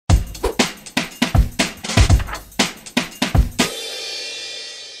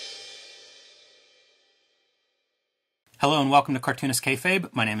Hello and welcome to Cartoonist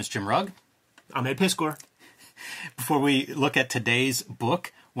Kayfabe. My name is Jim Rugg. I'm Ed Piskor. Before we look at today's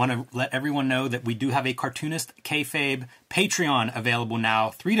book, want to let everyone know that we do have a Cartoonist Kayfabe Patreon available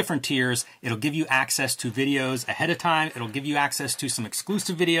now. 3 different tiers. It'll give you access to videos ahead of time. It'll give you access to some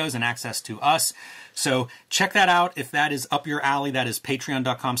exclusive videos and access to us. So check that out if that is up your alley. That is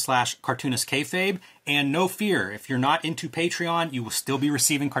patreon.com/cartoonistkayfabe. And no fear, if you're not into Patreon, you will still be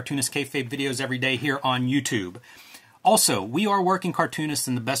receiving Cartoonist Kayfabe videos every day here on YouTube. Also, we are working cartoonists,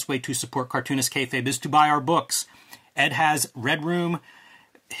 and the best way to support Cartoonist Kayfabe is to buy our books. Ed has Red Room,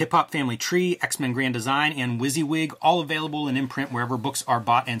 Hip Hop Family Tree, X-Men Grand Design, and WYSIWYG, all available in imprint wherever books are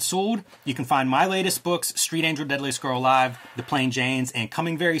bought and sold. You can find my latest books, Street Angel, Deadliest Girl Alive, The Plain Janes, and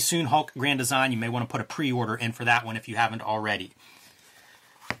coming very soon, Hulk Grand Design. You may want to put a pre-order in for that one if you haven't already.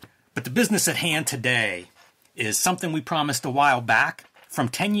 But the business at hand today is something we promised a while back. From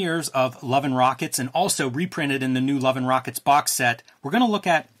 10 years of Love and Rockets, and also reprinted in the new Love and Rockets box set, we're going to look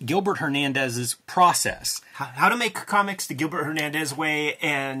at Gilbert Hernandez's process. How to make comics the Gilbert Hernandez way,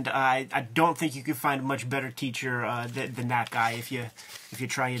 and I don't think you could find a much better teacher than that guy if you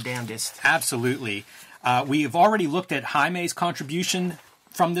try your damnedest. Absolutely. We have already looked at Jaime's contribution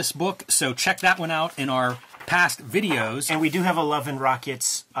from this book, so check that one out in our past videos. And we do have a Love and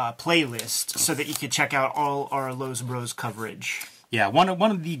Rockets playlist so that you can check out all our Los Bros coverage. Yeah, one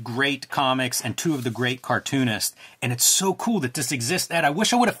of the great comics and 2 of the great cartoonists. And it's so cool that this exists. Ed, I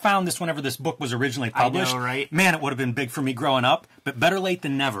wish I would have found this whenever this book was originally published. I know, right? Man, it would have been big for me growing up, but better late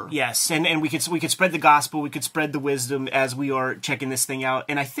than never. Yes, and we could spread the gospel, we could spread the wisdom as we are checking this thing out.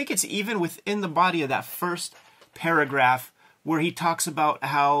 And I think it's even within the body of that first paragraph where he talks about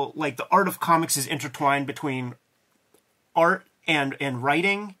how like the art of comics is intertwined between art and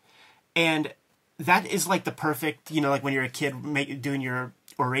writing, and that is like the perfect, like when you're a kid doing your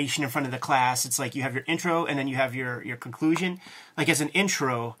oration in front of the class, it's like you have your intro and then you have your conclusion. Like as an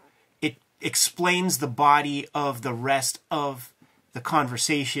intro, it explains the body of the rest of the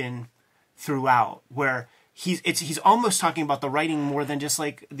conversation throughout, where he's almost talking about the writing more than just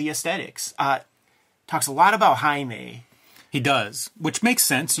like the aesthetics. Talks a lot about Jaime. He does, which makes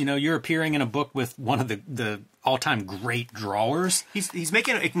sense. You're appearing in a book with one of the all-time great drawers. He's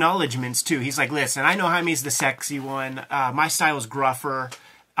making acknowledgments, too. He's like, listen, I know Jaime's the sexy one. My style is gruffer,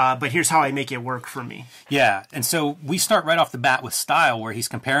 but here's how I make it work for me. Yeah, and so we start right off the bat with style, where he's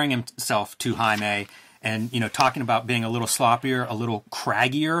comparing himself to Jaime and, talking about being a little sloppier, a little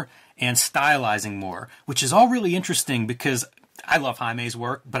craggier, and stylizing more, which is all really interesting because I love Jaime's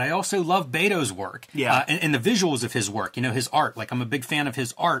work, but I also love Beto's work. Yeah. And the visuals of his work, his art. Like, I'm a big fan of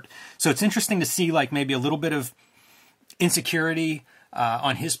his art. So it's interesting to see, like, maybe a little bit of insecurity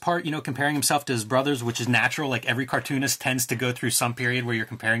on his part, comparing himself to his brothers, which is natural. Like, every cartoonist tends to go through some period where you're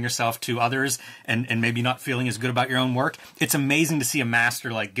comparing yourself to others and maybe not feeling as good about your own work. It's amazing to see a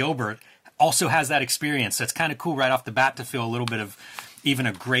master like Gilbert also has that experience. So it's kind of cool right off the bat to feel a little bit of even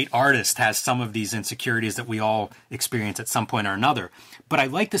a great artist has some of these insecurities that we all experience at some point or another. But I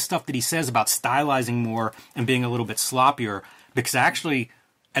like the stuff that he says about stylizing more and being a little bit sloppier, because actually,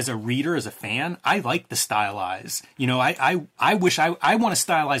 as a reader, as a fan, I like the stylize. I wish I want to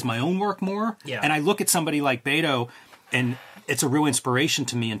stylize my own work more. Yeah. And I look at somebody like Beto, and it's a real inspiration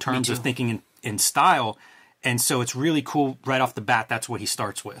to me in terms of thinking in style. And so it's really cool right off the bat. That's what he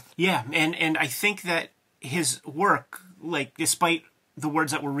starts with. Yeah, and I think that his work, like, despite the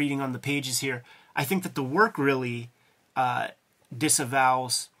words that we're reading on the pages here, I think that the work really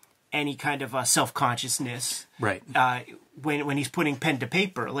disavows any kind of self-consciousness. Right. When he's putting pen to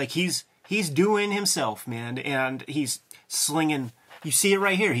paper, like he's doing himself, man, and he's slinging. You see it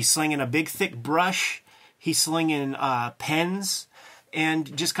right here. He's slinging a big thick brush. He's slinging pens,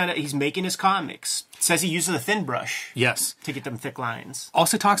 and just kind of he's making his comics. It says he uses a thin brush. Yes. To get them thick lines.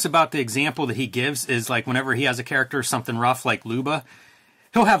 Also talks about the example that he gives is like whenever he has a character, something rough like Luba,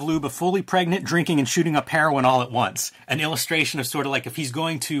 he'll have Luba fully pregnant, drinking and shooting up heroin all at once. An illustration of sort of like if he's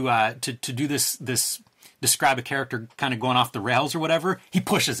going to do this describe a character kind of going off the rails or whatever, he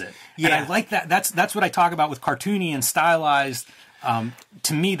pushes it. Yeah. And I like that. That's what I talk about with cartoony and stylized.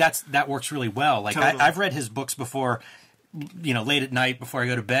 To me, that works really well. Like totally. I've read his books before, late at night before I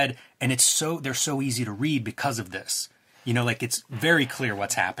go to bed, and they're so easy to read because of this. Like it's very clear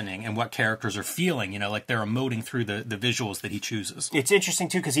what's happening and what characters are feeling, like they're emoting through the visuals that he chooses. It's interesting,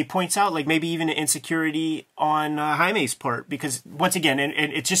 too, because he points out, like, maybe even an insecurity on Jaime's part, because, once again,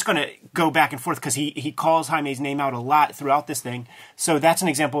 and it's just going to go back and forth, because he calls Jaime's name out a lot throughout this thing, so that's an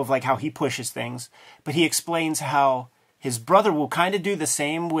example of, like, how he pushes things, but he explains how his brother will kind of do the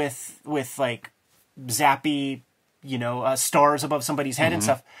same with like, zappy, stars above somebody's head and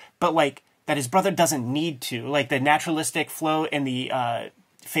stuff, but, like, that his brother doesn't need to. Like the naturalistic flow and the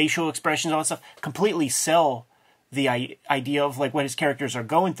facial expressions, all that stuff, completely sell the idea of like what his characters are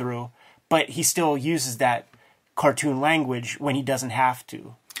going through, but he still uses that cartoon language when he doesn't have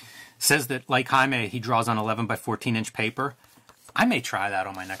to. Says that, like Jaime, he draws on 11 by 14 inch paper. I may try that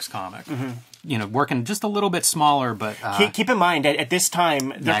on my next comic. You know, working just a little bit smaller, but keep in mind at this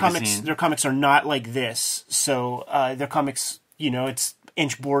time their comics are not like this. So their comics, you know, it's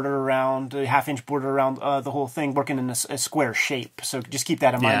inch border around, half-inch border around the whole thing, working in a square shape. So just keep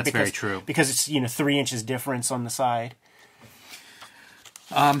that in mind. Yeah, that's very true. Because it's, you know, 3 inches difference on the side.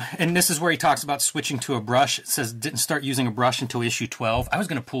 And this is where he talks about switching to a brush. It says didn't start using a brush until issue 12. I was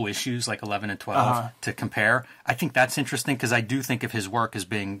going to pull issues like 11 and 12 to compare. I think that's interesting because I do think of his work as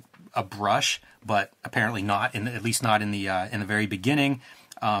being a brush, but apparently not, at least not in the very beginning.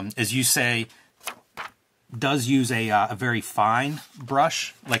 As you say, does use a very fine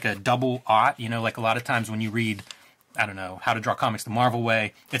brush, like a double aught. You know, like a lot of times when you read, I don't know, How to Draw Comics the Marvel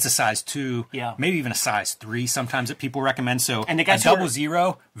Way, it's a size 2, maybe even a size 3 sometimes that people recommend. So and the guys a double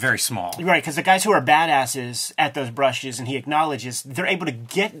zero, very small. Right, because the guys who are badasses at those brushes, and he acknowledges, they're able to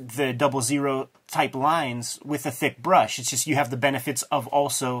get the double zero type lines with a thick brush. It's just you have the benefits of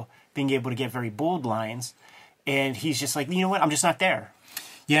also being able to get very bold lines. And he's just like, you know what, I'm just not there.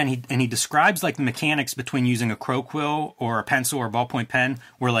 Yeah, and he describes like the mechanics between using a crow quill or a pencil or a ballpoint pen,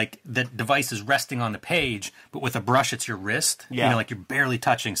 where like the device is resting on the page, but with a brush it's your wrist. Yeah. You know, like you're barely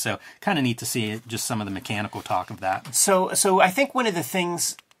touching. So kind of neat to see just some of the mechanical talk of that. So I think one of the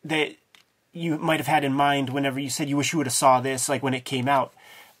things that you might have had in mind whenever you said you wish you would have saw this, like when it came out,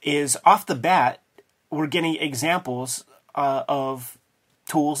 is off the bat we're getting examples of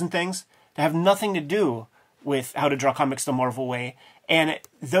tools and things that have nothing to do with How to Draw Comics the Marvel Way. And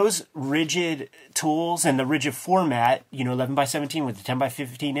those rigid tools and the rigid format, you know, 11 by 17 with the 10 by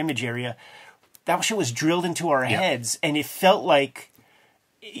 15 image area, that shit was drilled into our heads. And it felt like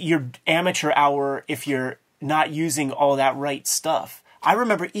your amateur hour if you're not using all that right stuff. I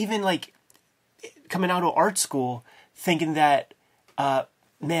remember even like coming out of art school thinking that,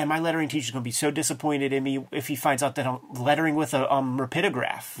 man, my lettering teacher's going to be so disappointed in me if he finds out that I'm lettering with a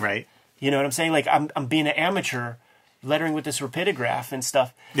rapidograph. Right. You know what I'm saying? Like I'm being an amateur lettering with this rapidograph and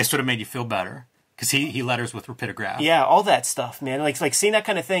stuff. This would have made you feel better because he letters with rapidograph. Yeah, all that stuff, man. Like seeing that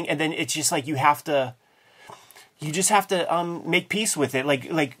kind of thing, and then it's just like you just have to make peace with it.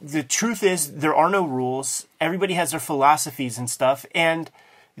 Like the truth is there are no rules. Everybody has their philosophies and stuff, and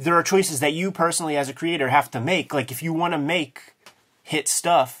there are choices that you personally as a creator have to make. Like if you want to make hit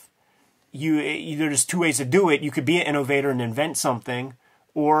stuff, there's two ways to do it. You could be an innovator and invent something,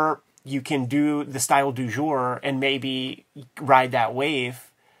 or you can do the style du jour and maybe ride that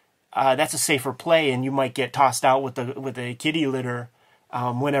wave. That's a safer play, and you might get tossed out with the kitty litter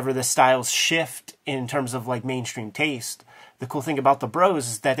whenever the styles shift in terms of like mainstream taste. The cool thing about the Bros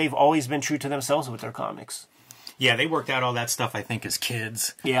is that they've always been true to themselves with their comics. Yeah, they worked out all that stuff, I think, as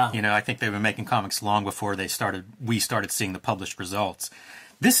kids. Yeah. You know, I think they've been making comics long before we started seeing the published results.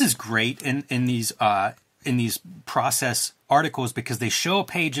 This is great in these process articles because they show a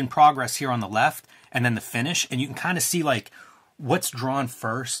page in progress here on the left and then the finish, and you can kind of see like what's drawn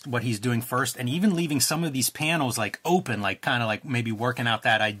first, what he's doing first, and even leaving some of these panels like open, like kind of like maybe working out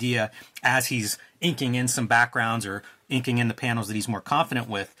that idea as he's inking in some backgrounds or inking in the panels that he's more confident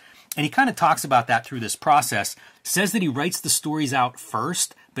with. And he kind of talks about that through this process, says that he writes the stories out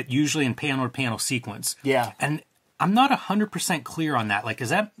first, but usually in panel-to-panel sequence. Yeah. And I'm not 100% clear on that. Like,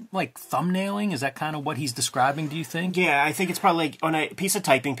 is that like thumbnailing? Is that kind of what he's describing, do you think? Yeah, I think it's probably like on a piece of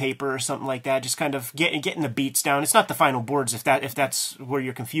typing paper or something like that, just kind of getting the beats down. It's not the final boards if that's where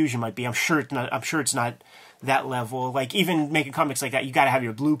your confusion might be. I'm sure it's not that level. Like even making comics like that, you got to have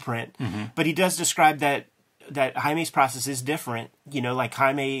your blueprint. Mm-hmm. But he does describe that Jaime's process is different. You know, like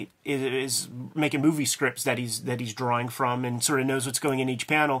Jaime is making movie scripts that he's drawing from and sort of knows what's going in each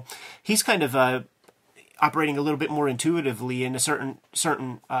panel. He's kind of operating a little bit more intuitively in a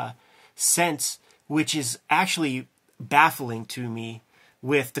certain sense, which is actually baffling to me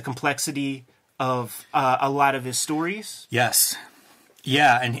with the complexity of a lot of his stories. Yes.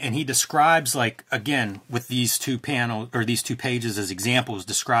 Yeah, and he describes, like, again, with these two pages as examples,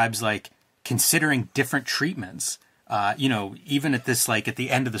 describes like considering different treatments. You know, even at this, like at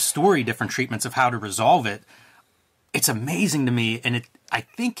the end of the story, different treatments of how to resolve it. It's amazing to me, and I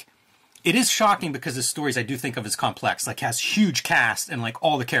think it is shocking because the stories I do think of as complex, like has huge cast and like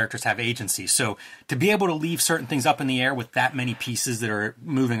all the characters have agency. So to be able to leave certain things up in the air with that many pieces that are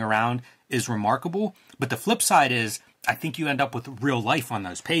moving around is remarkable. But the flip side is I think you end up with real life on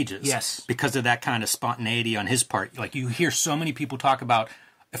those pages. Yes. Because of that kind of spontaneity on his part. Like you hear so many people talk about,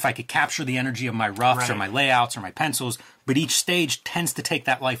 if I could capture the energy of my roughs or my layouts or my pencils, but each stage tends to take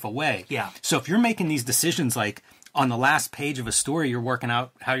that life away. Yeah. So if you're making these decisions, like on the last page of a story, you're working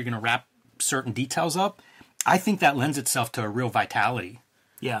out how you're going to wrap certain details up, I think that lends itself to a real vitality.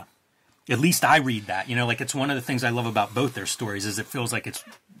 Yeah. At least I read that, you know, like it's one of the things I love about both their stories is it feels like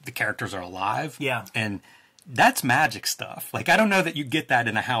the characters are alive. Yeah. And that's magic stuff. Like, I don't know that you get that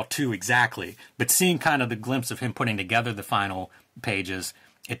in a how-to exactly, but seeing kind of the glimpse of him putting together the final pages,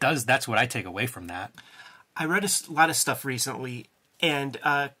 that's what I take away from that. I read a lot of stuff recently, and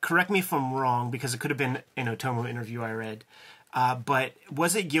correct me if I'm wrong, because it could have been an Otomo interview I read, but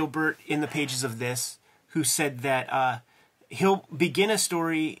was it Gilbert in the pages of this who said that he'll begin a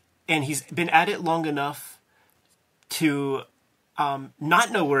story and he's been at it long enough to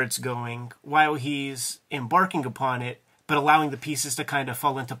not know where it's going while he's embarking upon it, but allowing the pieces to kind of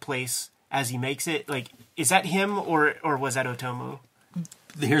fall into place as he makes it? Like, is that him or was that Otomo?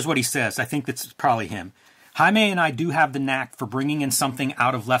 Here's what he says. I think that's probably him. Jaime and I do have the knack for bringing in something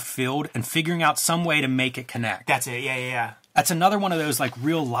out of left field and figuring out some way to make it connect. That's it. Yeah. That's another one of those like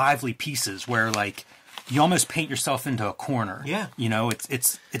real lively pieces where like you almost paint yourself into a corner. Yeah. You know,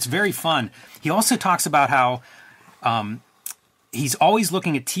 it's very fun. He also talks about how he's always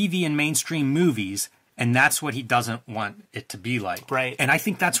looking at TV and mainstream movies, and that's what he doesn't want it to be like. Right. And I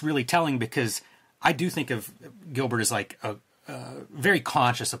think that's really telling because I do think of Gilbert as like a very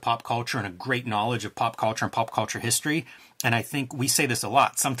conscious of pop culture and a great knowledge of pop culture and pop culture history. And I think we say this a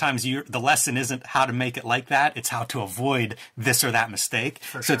lot. Sometimes the lesson isn't how to make it like that. It's how to avoid this or that mistake.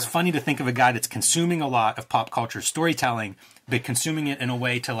 So it's funny to think of a guy that's consuming a lot of pop culture storytelling, but consuming it in a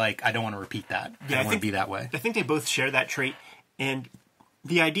way to like, I don't want to repeat that. I don't want to be that way. I think they both share that trait. And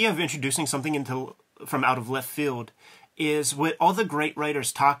the idea of introducing something from out of left field is what all the great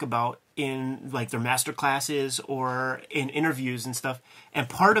writers talk about in like their master classes or in interviews and stuff. And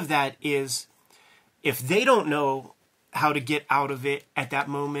part of that is if they don't know how to get out of it at that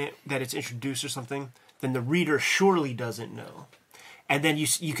moment that it's introduced or something, then the reader surely doesn't know. And then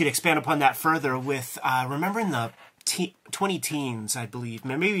you could expand upon that further with, remember in the 2010s, I believe,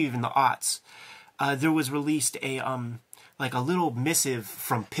 maybe even the aughts, there was released a like a little missive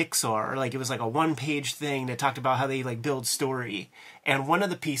from Pixar. Like it was like a one-page thing that talked about how they like build story. And one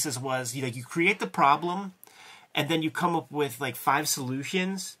of the pieces was you create the problem and then you come up with like 5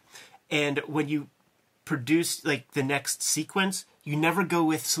 solutions. And when you produce like the next sequence, you never go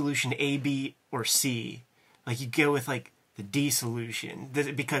with solution A, B, or C. Like you go with like the D solution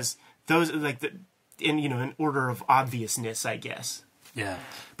because those like in order of obviousness, I guess. Yeah.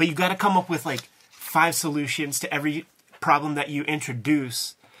 But you got to come up with like 5 solutions to every problem that you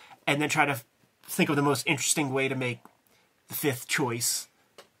introduce, and then try to think of the most interesting way to make the 5th choice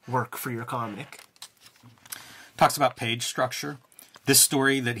work for your comic. Talks about page structure. This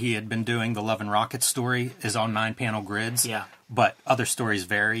story that he had been doing, the Love and Rockets story, is on 9-panel grids. Yeah. But other stories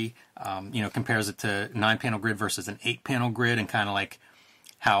vary. Compares it to 9-panel grid versus an 8-panel grid, and kind of like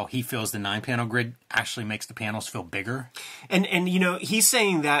how he feels the 9-panel grid actually makes the panels feel bigger. And he's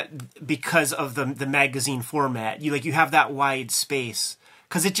saying that because of the magazine format, you have that wide space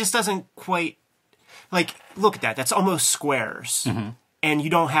because it just doesn't quite like look at that. That's almost squares. Mm-hmm. And you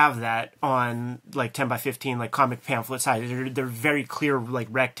don't have that on like 10 by 15 like comic pamphlet size. They're very clear like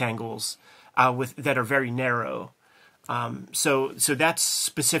rectangles that are very narrow. So that's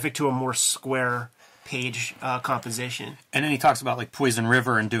specific to a more square page composition. And then he talks about like Poison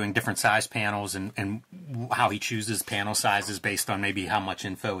River and doing different size panels and how he chooses panel sizes based on maybe how much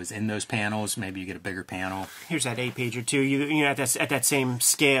info is in those panels. Maybe you get a bigger panel. Here's that 8-page or 2. You at that same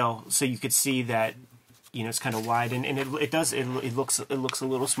scale, so you could see that it's kind of wide and it looks a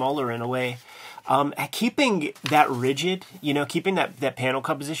little smaller in a way. Keeping that rigid, keeping that panel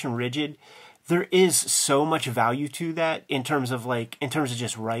composition rigid, there is so much value to that in terms of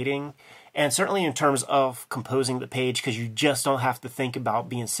just writing. And certainly in terms of composing the page, because you just don't have to think about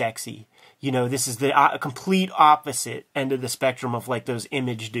being sexy. This is the complete opposite end of the spectrum of like those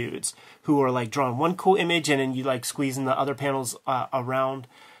image dudes who are like drawing one cool image and then you like squeezing the other panels around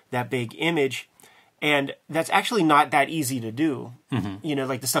that big image. And that's actually not that easy to do,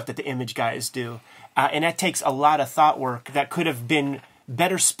 like the stuff that the image guys do. And that takes a lot of thought work that could have been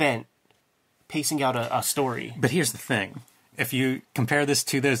better spent pacing out a story. But here's the thing. If you compare this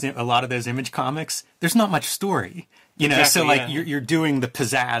to a lot of those image comics, there's not much story. Exactly, so like you're doing the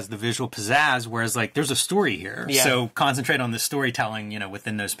pizzazz, the visual pizzazz, whereas like there's a story here. Yeah. So concentrate on the storytelling,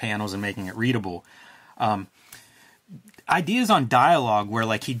 within those panels and making it readable. Ideas on dialogue where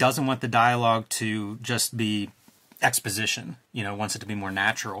like he doesn't want the dialogue to just be exposition, wants it to be more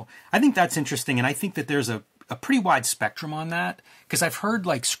natural. I think that's interesting, and I think that there's a a pretty wide spectrum on that, because I've heard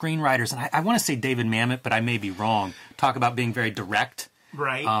like screenwriters, and I want to say David Mamet, but I may be wrong, talk about being very direct.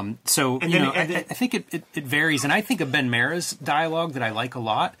 Right. I think it varies, and I think of Ben Mara's dialogue that I like a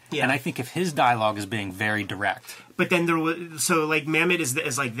lot, and I think of his dialogue as being very direct. But then like Mamet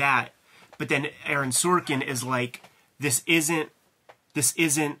is like that, but then Aaron Sorkin is like, this isn't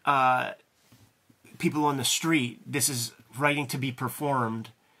people on the street. This is writing to be performed,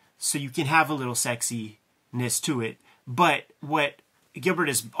 so you can have a little sexiness to it. But what Gilbert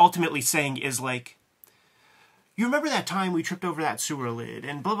is ultimately saying is like, you remember that time we tripped over that sewer lid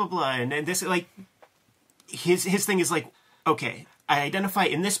and blah blah blah, and this, like, his thing is like, okay, I identify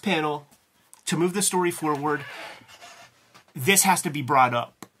in this panel to move the story forward. This has to be brought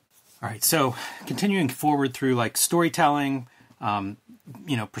up. All right, so continuing forward through like storytelling,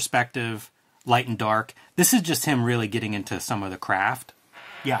 perspective, light and dark. This is just him really getting into some of the craft.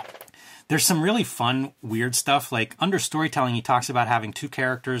 Yeah. There's some really fun, weird stuff. Like under storytelling, he talks about having two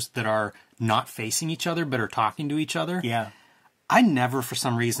characters that are not facing each other, but are talking to each other. Yeah. I never, for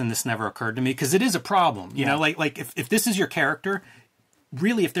some reason, this never occurred to me, because it is a problem. You know, like if this is your character,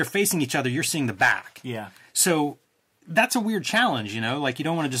 really, if they're facing each other, you're seeing the back. Yeah. So that's a weird challenge, like you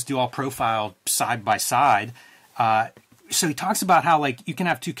don't want to just do all profile side by side. So he talks about how like you can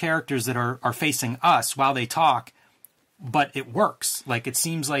have two characters that are facing us while they talk, but it works. Like it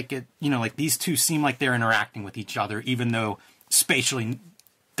seems like it, like these two seem like they're interacting with each other, even though spatially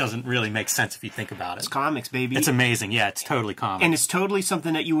doesn't really make sense if you think about it. It's comics, baby. It's amazing. Yeah, it's totally comics. And it's totally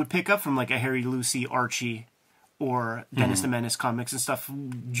something that you would pick up from like a Harry Lucy, Archie, or Dennis the Menace comics and stuff.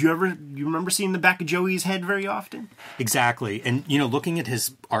 You remember seeing the back of Joey's head very often? Exactly. And, looking at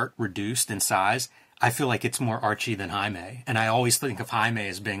his art reduced in size, I feel like it's more Archie than Jaime. And I always think of Jaime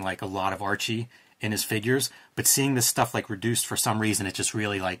as being like a lot of Archie in his figures. But seeing this stuff like reduced for some reason, it just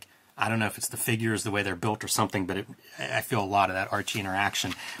really like, I don't know if it's the figures, the way they're built or something, but I feel a lot of that Archie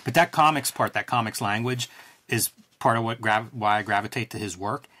interaction. But that comics part, that comics language is part of why I gravitate to his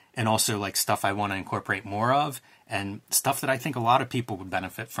work. And also like stuff I want to incorporate more of, and stuff that I think a lot of people would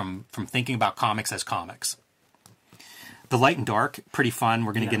benefit from thinking about comics as comics. The light and dark, pretty fun.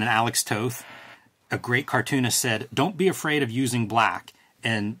 We're going to get an Alex Toth. A great cartoonist said, "Don't be afraid of using black,"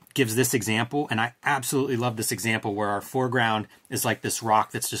 and gives this example. And I absolutely love this example where our foreground is like this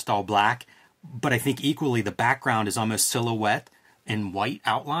rock that's just all black. But I think equally the background is almost silhouette in white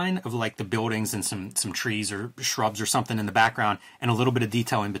outline of like the buildings and some trees or shrubs or something in the background, and a little bit of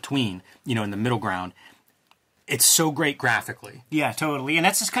detail in between, in the middle ground. It's so great graphically. Yeah, totally. And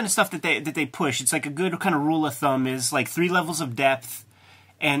that's this kind of stuff that they push. It's like a good kind of rule of thumb is like 3 levels of depth,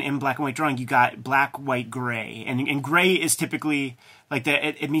 and in black and white drawing you got black, white, gray. And gray is typically like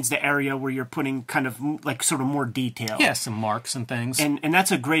it means the area where you're putting kind of like sort of more detail. Yeah, some marks and things. And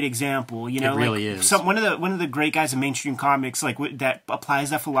that's a great example, It really is. So one of the great guys in mainstream comics like that applies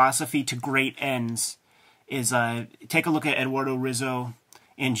that philosophy to great ends is take a look at Eduardo Rizzo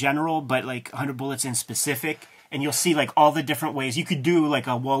in general, but like 100 Bullets in specific, and you'll see like all the different ways you could do like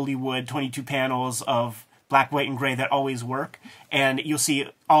a Wally Wood 22 panels of black, white, and gray that always work, and you'll see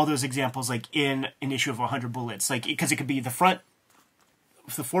all those examples like in an issue of 100 Bullets, like because it could be the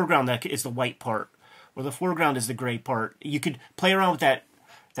foreground that is the white part, or the foreground is the gray part. You could play around with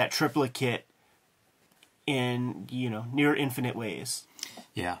that triplicate in near infinite ways.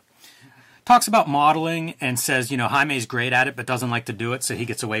 Yeah. Talks about modeling and says, Jaime's great at it, but doesn't like to do it, so he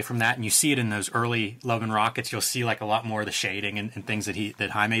gets away from that. And you see it in those early Love and Rockets. You'll see like a lot more of the shading and things that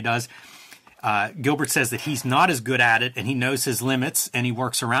Jaime does. Gilbert says that he's not as good at it, and he knows his limits, and he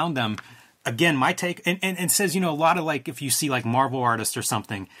works around them. Again, my take, and says, a lot of like, if you see like Marvel artists or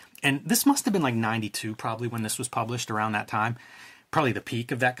something, and this must have been like 92 probably when this was published, around that time, probably the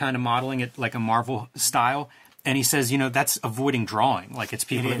peak of that kind of modeling at like a Marvel style. And he says, that's avoiding drawing. Like it's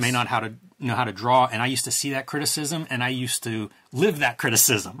people that may not know how to draw. And I used to see that criticism, and I used to live that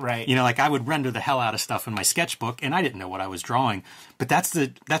criticism. Right. Like I would render the hell out of stuff in my sketchbook, and I didn't know what I was drawing. But that's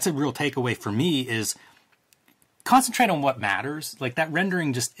a real takeaway for me is concentrate on what matters. Like that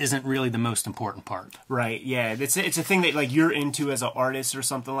rendering just isn't really the most important part. Right. Yeah. It's a thing that like you're into as an artist or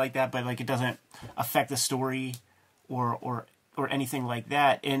something like that, but like it doesn't affect the story or anything like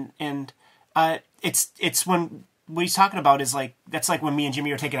that. And it's when what he's talking about is like that's like when me and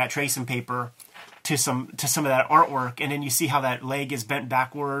Jimmy are taking that tracing paper to some of that artwork, and then you see how that leg is bent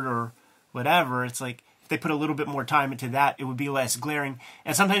backward or whatever. It's like if they put a little bit more time into that, it would be less glaring.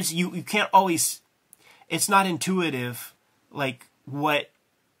 And sometimes you can't always. It's not intuitive, like what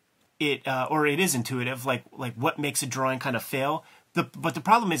it or it is intuitive, like what makes a drawing kind of fail. But the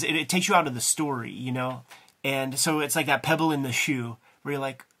problem is it takes you out of the story, And so it's like that pebble in the shoe where you're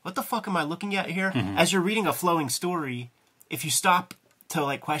like, what the fuck am I looking at here? As you're reading a flowing story, if you stop to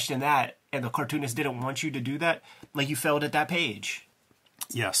like question that, and the cartoonist didn't want you to do that, like you failed at that page.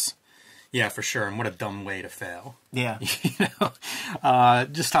 Yes. Yeah, for sure. And what a dumb way to fail. Yeah.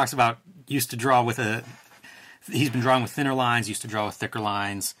 Just talks about he's been drawing with thinner lines, used to draw with thicker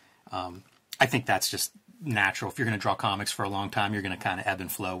lines. I think that's just natural. If you're going to draw comics for a long time, you're going to kind of ebb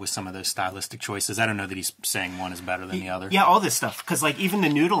and flow with some of those stylistic choices. I don't know that he's saying one is better than the other. Yeah, all this stuff. Because, like, even the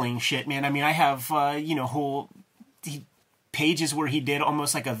noodling shit, man. I mean, I have, whole pages where he did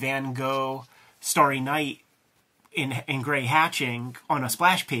almost like a Van Gogh Starry Night in gray hatching on a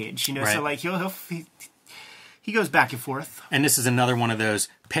splash page, Right. So, like, he goes back and forth. And this is another one of those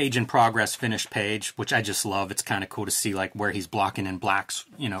page in progress, finished page, which I just love. It's kind of cool to see like where he's blocking in blacks,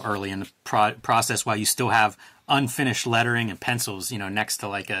 early in the process while you still have unfinished lettering and pencils, next to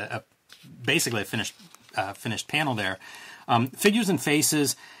like basically a finished panel there. Figures and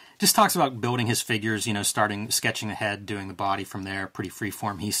faces. Just talks about building his figures, sketching the head, doing the body from there, pretty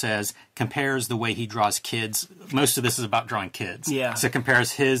freeform, he says. Compares the way he draws kids. Most of this is about drawing kids. Yeah. So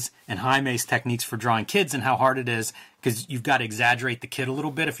compares his and Jaime's techniques for drawing kids and how hard it is, because you've got to exaggerate the kid a little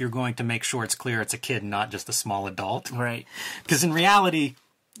bit if you're going to make sure it's clear it's a kid, not just a small adult. Right. Because in reality,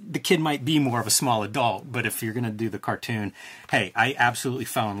 the kid might be more of a small adult, but if you're going to do the cartoon, hey, I absolutely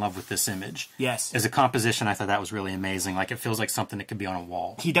fell in love with this image. Yes. As a composition, I thought that was really amazing. Like, it feels like something that could be on a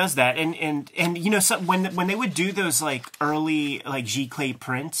wall. He does that. And when they would do those, like, early, like, Giclée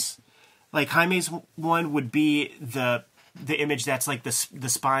prints, like, Jaime's one would be the image that's, like, the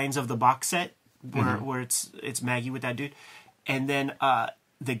spines of the box set, where it's Maggie with that dude. And then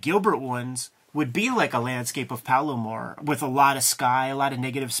the Gilbert ones would be like a landscape of Palomar with a lot of sky, a lot of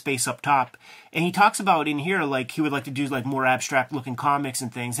negative space up top. And he talks about in here, like, he would like to do like more abstract looking comics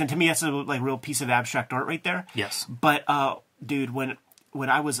and things. And to me, that's a like real piece of abstract art right there. Yes. But, dude, when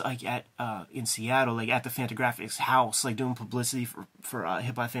I was like in Seattle, like at the Fantagraphics house, like doing publicity for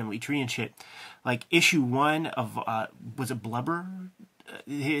Hip Hop Family Tree and shit, like issue 1 of, was it Blubber?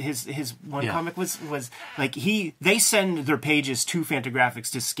 His one comic was like they send their pages to Fantagraphics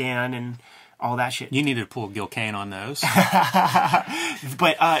to scan and all that shit. You needed to pull Gil Kane on those.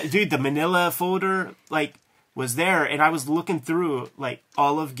 But, dude, the Manila folder, like, was there, and I was looking through, like,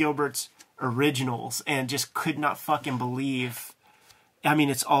 all of Gilbert's originals and just could not fucking believe. I mean,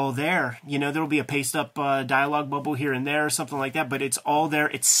 it's all there. There'll be a paste-up dialogue bubble here and there or something like that, but it's all there.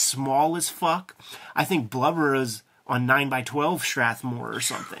 It's small as fuck. I think Blubber is on 9x12 Strathmore or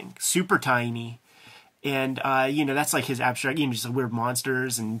something. Super tiny. And, that's like his abstract, just weird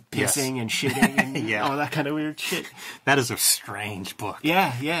monsters and pissing and shitting and all that kind of weird shit. That is a strange book.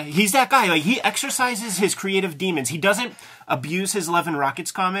 Yeah. He's that guy. Like, he exercises his creative demons. He doesn't abuse his Love and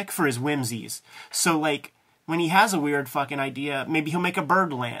Rockets comic for his whimsies. So, like, when he has a weird fucking idea, maybe he'll make a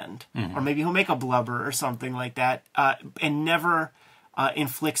Birdland, or maybe he'll make a Blubber or something like that, and never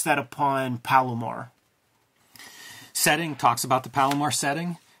inflicts that upon Palomar. Setting talks about the Palomar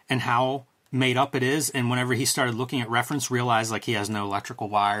setting and how made up it is, and whenever he started looking at reference, realized like he has no electrical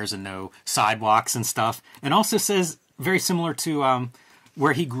wires and no sidewalks and stuff, and also says very similar to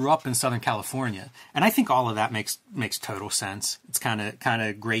where he grew up in Southern California, and I think all of that makes total sense. It's kind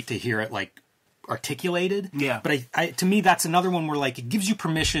of great to hear it like articulated. Yeah. But I to me that's another one where like it gives you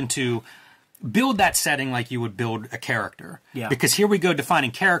permission to build that setting like you would build a character. Yeah. Because here we go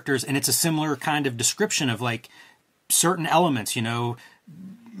defining characters, and it's a similar kind of description of like certain elements,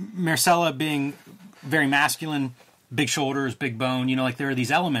 Marcella being very masculine, big shoulders, big bone, like there are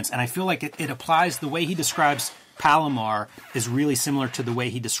these elements. And I feel like it applies, the way he describes Palomar is really similar to the way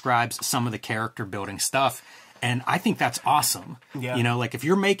he describes some of the character building stuff. And I think that's awesome. Yeah. Like if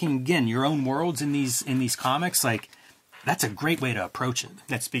you're making, again, your own worlds in these comics, like that's a great way to approach it.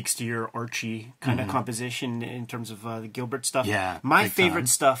 That speaks to your Archie kind of composition in terms of the Gilbert stuff. Yeah. My favorite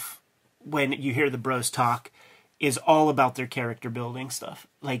stuff when you hear the bros talk is all about their character building stuff.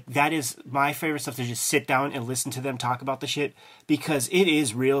 Like, that is my favorite stuff, to just sit down and listen to them talk about the shit, because it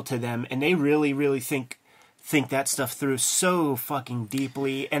is real to them, and they really, really think that stuff through so fucking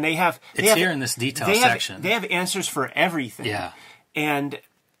deeply. And it's here in this detail section. They have answers for everything. Yeah. And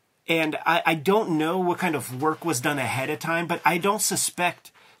I don't know what kind of work was done ahead of time, but I don't suspect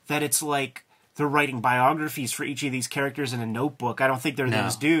that it's like they're writing biographies for each of these characters in a notebook. I don't think they're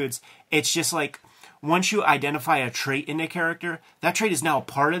those dudes. It's just like, once you identify a trait in a character, that trait is now a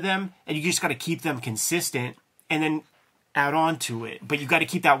part of them, and you just got to keep them consistent and then add on to it. But you got to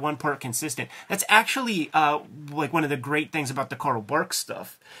keep that one part consistent. That's actually like one of the great things about the Carl Barks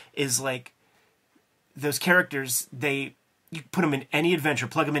stuff is like those characters, you put them in any adventure,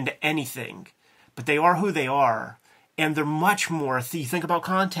 plug them into anything, but they are who they are. and they're much more. You think about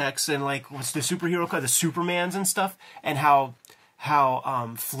context and like what's the superhero, the Supermans and stuff, and how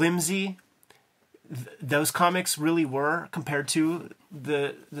flimsy those comics really were compared to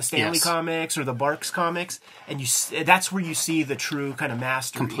the Stanley comics or the Barks comics, and that's where you see the true kind of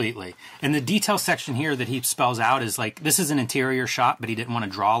mastery. Completely. And the detail section here that he spells out is like, this is an interior shot, but he didn't want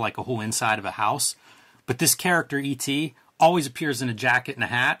to draw like a whole inside of a house. But this character, E.T., always appears in a jacket and a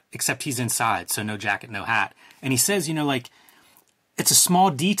hat, except he's inside, so no jacket, no hat. And he says, you know, like, it's a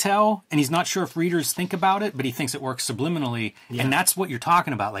small detail, and he's not sure if readers think about it, but he thinks it works subliminally, and that's what you're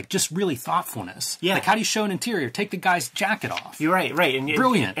talking about, like, just really thoughtfulness. Yeah. Like, how do you show an interior? Take the guy's jacket off. You're right. And,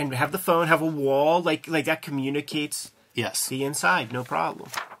 brilliant. And have the phone, have a wall, like that communicates the inside, no problem.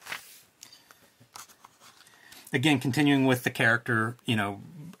 Again, continuing with the character, you know,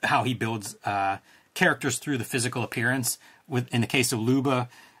 how he builds characters through the physical appearance. In the case of Luba,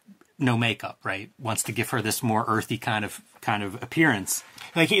 no makeup, right? Wants to give her this more earthy kind of appearance.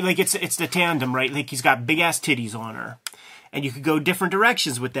 Like it's the tandem, right? Like he's got big ass titties on her, and you could go different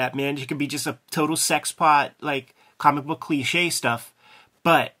directions with that, man. You could be just a total sex pot, like comic book cliche stuff,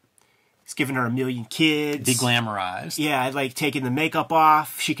 but he's giving her a million kids, deglamorized. Yeah, like taking the makeup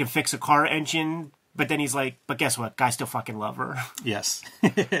off. She can fix a car engine, but then he's like, but guess what? Guys still fucking love her. Yes.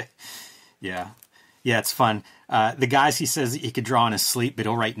 Yeah, it's fun. The guys, he says he could draw in his sleep, but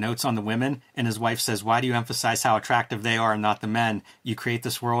he'll write notes on the women. And his wife says, why do you emphasize how attractive they are and not the men? You create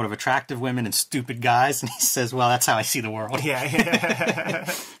this world of attractive women and stupid guys. And he says, well, that's how I see the world.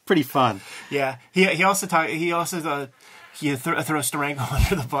 Yeah. Pretty fun. Yeah. He also throws Steranko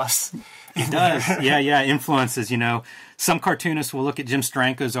under the bus. He does. Yeah. Influences, you know. Some cartoonists will look at Jim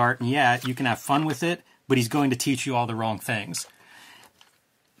Steranko's art and you can have fun with it, but he's going to teach you all the wrong things.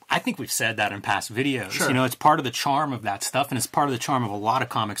 I think we've said that in past videos. Sure. You know, it's part of the charm of that stuff, and it's part of the charm of a lot of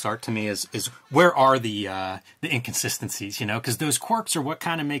comics art to me is where are the inconsistencies, you know? Because those quirks are what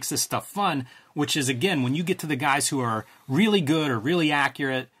kind of makes this stuff fun, which is, again, when you get to the guys who are really good or really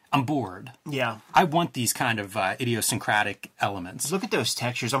accurate, I'm bored. Yeah. I want these kind of idiosyncratic elements. Look at those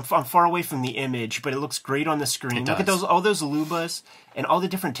textures. I'm far away from the image, but it looks great on the screen. Look at all those Lubas and all the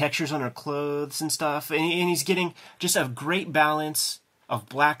different textures on her clothes and stuff. And he's getting just a great balance of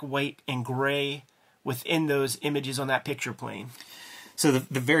black, white, and gray within those images on that picture plane. So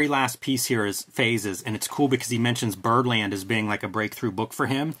the very last piece here is Phases, and it's cool because he mentions Birdland as being like a breakthrough book for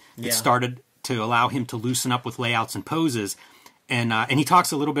him. Yeah. It started to allow him to loosen up with layouts and poses. And he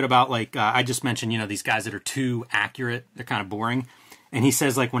talks a little bit about, like, I just mentioned, you know, these guys that are too accurate, they're kind of boring. And he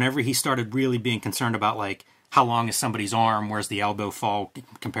says, like, whenever he started really being concerned about, like, how long is somebody's arm, where's the elbow fall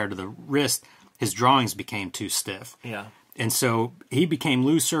compared to the wrist, his drawings became too stiff. Yeah. And so he became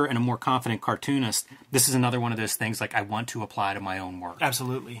looser and a more confident cartoonist. This is another one of those things like I want to apply to my own work.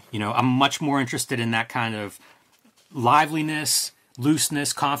 Absolutely. You know, I'm much more interested in that kind of liveliness,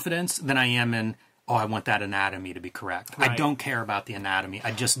 looseness, confidence than I am in, oh, I want that anatomy to be correct. Right. I don't care about the anatomy.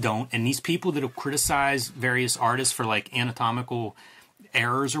 I just don't. And these people that will criticize various artists for like anatomical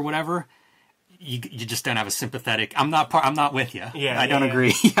errors or whatever, you just don't have a sympathetic. I'm not with you. Yeah, I don't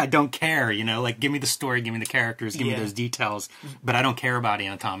agree. I don't care. You know, like give me the story, give me the characters, give me those details. But I don't care about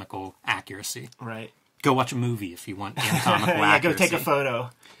anatomical accuracy. Right. Go watch a movie if you want anatomical accuracy. Go take a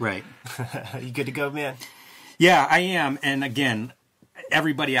photo. Right. You good to go, man? Yeah, I am. And again,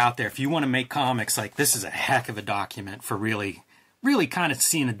 everybody out there, if you want to make comics, like this is a heck of a document for really kind of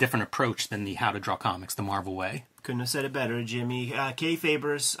seeing a different approach than the How to Draw Comics the Marvel way. Couldn't have said it better, Jimmy.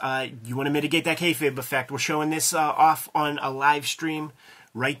 Kayfabers, you want to mitigate that kayfabe effect. We're showing this off on a live stream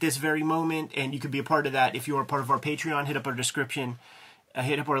right this very moment, and you could be a part of that if you are part of our Patreon. Hit up our description,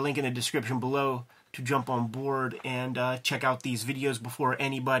 hit up our link in the description below to jump on board and check out these videos before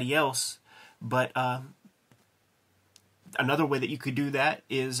anybody else. But another way that you could do that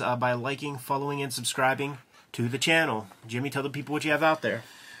is by liking, following, and subscribing to the channel. Jimmy, tell the people what you have out there.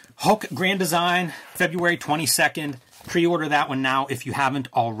 Hulk Grand Design, February 22nd. Pre-order that one now if you haven't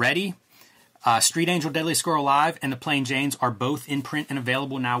already. Street Angel Deadly Squirrel Live and The Plain Janes are both in print and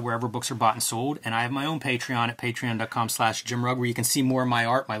available now wherever books are bought and sold. And I have my own Patreon at patreon.com/JimRugg where you can see more of my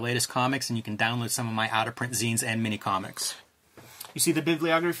art, my latest comics, and you can download some of my out-of-print zines and mini comics. You see the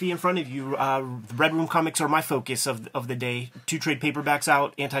bibliography in front of you. The Red Room comics are my focus of the day. 2 trade paperbacks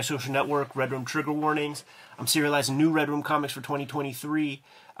out, Anti-Social Network, Red Room Trigger Warnings. I'm serializing new Red Room comics for 2023.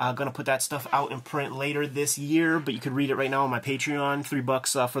 Going to put that stuff out in print later this year, but you could read it right now on my Patreon.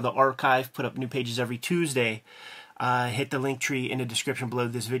 $3 for the archive. Put up new pages every Tuesday. Hit the link tree in the description below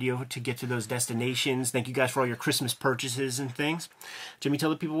this video to get to those destinations. Thank you guys for all your Christmas purchases and things. Jimmy, tell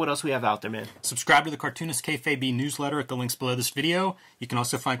the people what else we have out there, man. Subscribe to the Cartoonist Kayfabe newsletter at the links below this video. You can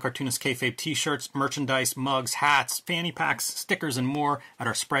also find Cartoonist Kayfabe t-shirts, merchandise, mugs, hats, fanny packs, stickers, and more at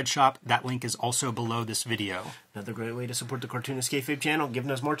our spread shop. That link is also below this video. Another great way to support the Cartoonist Kayfabe channel.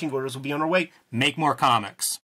 Giving us marching orders will be on our way. Make more comics.